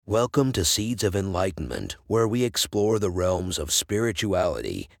Welcome to Seeds of Enlightenment, where we explore the realms of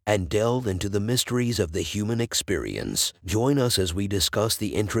spirituality and delve into the mysteries of the human experience. Join us as we discuss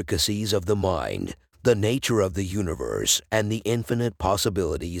the intricacies of the mind, the nature of the universe, and the infinite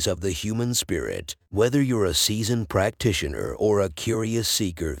possibilities of the human spirit. Whether you're a seasoned practitioner or a curious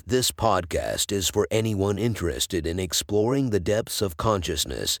seeker, this podcast is for anyone interested in exploring the depths of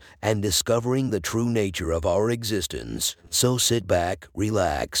consciousness and discovering the true nature of our existence. So sit back,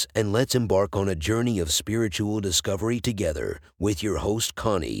 relax, and let's embark on a journey of spiritual discovery together with your host,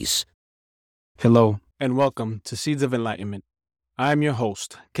 Kaneis. Hello, and welcome to Seeds of Enlightenment. I'm your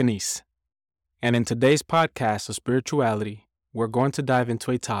host, Kaneis. And in today's podcast of spirituality, we're going to dive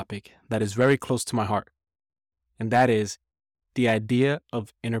into a topic that is very close to my heart, and that is the idea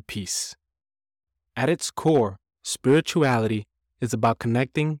of inner peace. At its core, spirituality is about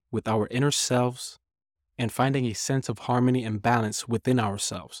connecting with our inner selves and finding a sense of harmony and balance within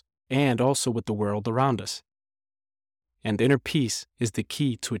ourselves and also with the world around us. And inner peace is the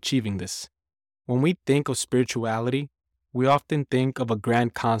key to achieving this. When we think of spirituality, we often think of a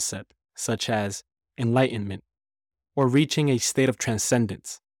grand concept such as enlightenment or reaching a state of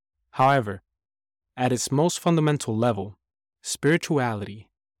transcendence. However, at its most fundamental level, spirituality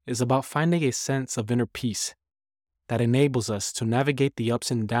is about finding a sense of inner peace that enables us to navigate the ups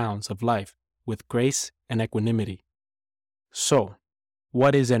and downs of life with grace and equanimity. So,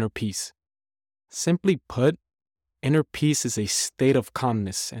 what is inner peace? Simply put, inner peace is a state of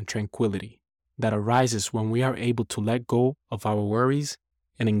calmness and tranquility that arises when we are able to let go of our worries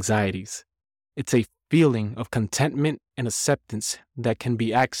and anxieties. It's a feeling of contentment and acceptance that can be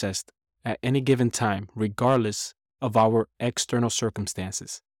accessed at any given time, regardless of our external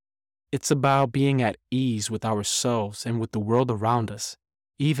circumstances. It's about being at ease with ourselves and with the world around us,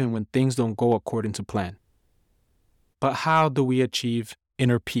 even when things don't go according to plan. But how do we achieve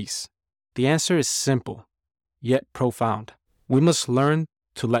inner peace? The answer is simple, yet profound. We must learn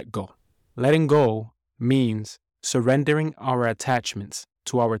to let go. Letting go means surrendering our attachments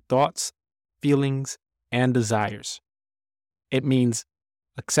to our thoughts, feelings, and desires. It means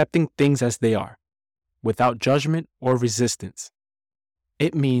accepting things as they are, without judgment or resistance.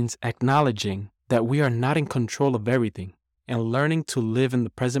 It means acknowledging that we are not in control of everything and learning to live in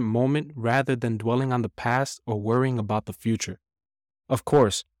the present moment rather than dwelling on the past or worrying about the future. Of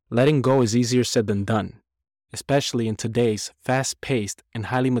course, letting go is easier said than done, especially in today's fast-paced and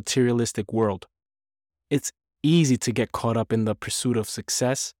highly materialistic world. It's easy to get caught up in the pursuit of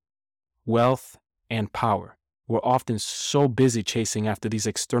success, wealth, and power. We're often so busy chasing after these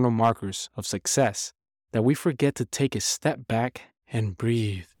external markers of success that we forget to take a step back and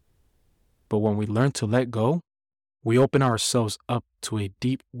breathe. But when we learn to let go, we open ourselves up to a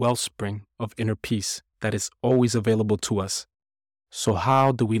deep wellspring of inner peace that is always available to us. So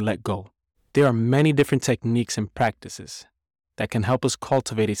how do we let go? There are many different techniques and practices that can help us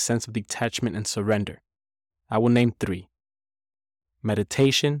cultivate a sense of detachment and surrender. I will name 3.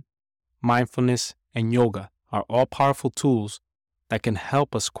 Meditation, mindfulness, and yoga are all powerful tools that can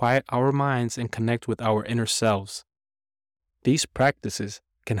help us quiet our minds and connect with our inner selves. These practices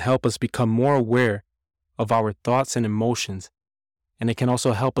can help us become more aware of our thoughts and emotions, and it can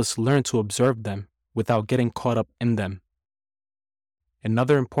also help us learn to observe them without getting caught up in them.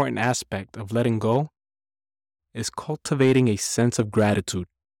 Another important aspect of letting go is cultivating a sense of gratitude.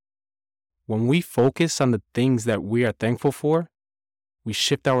 When we focus on the things that we are thankful for, we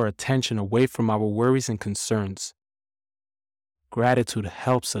shift our attention away from our worries and concerns. Gratitude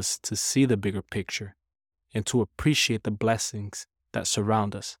helps us to see the bigger picture and to appreciate the blessings that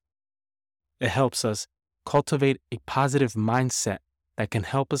surround us. It helps us cultivate a positive mindset that can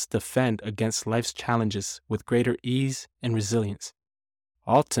help us defend against life's challenges with greater ease and resilience.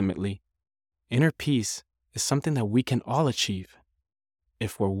 Ultimately, inner peace is something that we can all achieve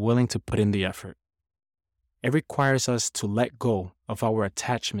if we're willing to put in the effort. It requires us to let go of our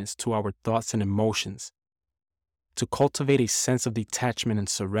attachments to our thoughts and emotions, to cultivate a sense of detachment and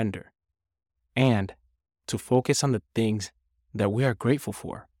surrender, and to focus on the things that we are grateful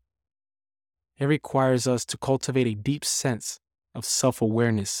for. It requires us to cultivate a deep sense of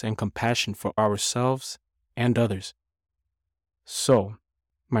self-awareness and compassion for ourselves and others. So,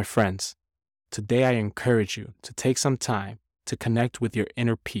 my friends, today I encourage you to take some time to connect with your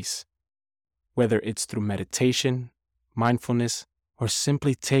inner peace, whether it's through meditation, mindfulness, or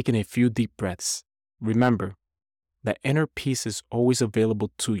simply taking a few deep breaths. Remember that inner peace is always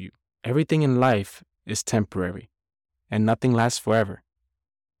available to you. Everything in life is temporary, and nothing lasts forever.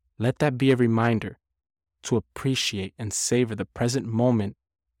 Let that be a reminder to appreciate and savor the present moment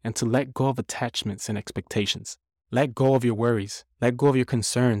and to let go of attachments and expectations. Let go of your worries, let go of your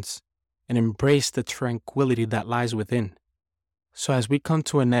concerns, and embrace the tranquility that lies within. So, as we come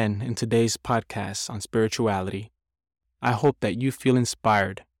to an end in today's podcast on spirituality, I hope that you feel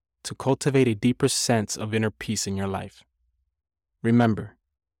inspired to cultivate a deeper sense of inner peace in your life. Remember,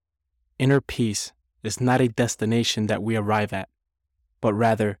 inner peace is not a destination that we arrive at, but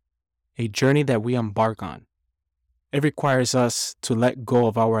rather a journey that we embark on. It requires us to let go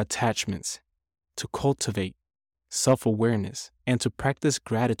of our attachments, to cultivate self-awareness, and to practice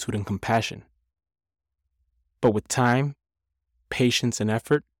gratitude and compassion. But with time, patience, and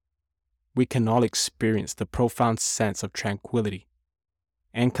effort, we can all experience the profound sense of tranquility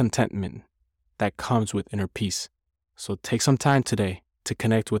and contentment that comes with inner peace. So take some time today to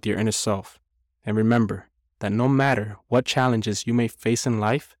connect with your inner self, and remember that no matter what challenges you may face in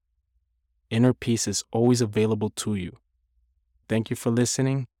life, inner peace is always available to you. Thank you for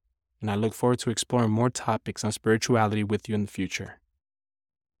listening, and I look forward to exploring more topics on spirituality with you in the future.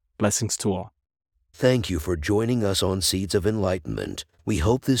 Blessings to all. Thank you for joining us on Seeds of Enlightenment. We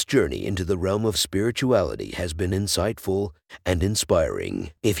hope this journey into the realm of spirituality has been insightful and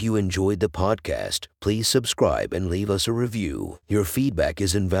inspiring. If you enjoyed the podcast, please subscribe and leave us a review. Your feedback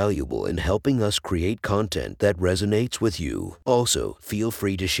is invaluable in helping us create content that resonates with you. Also, feel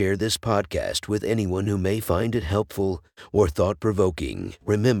free to share this podcast with anyone who may find it helpful or thought-provoking.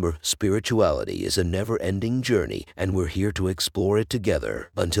 Remember, spirituality is a never-ending journey, and we're here to explore it together.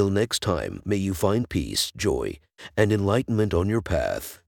 Until next time, may you find peace, joy, and enlightenment on your path.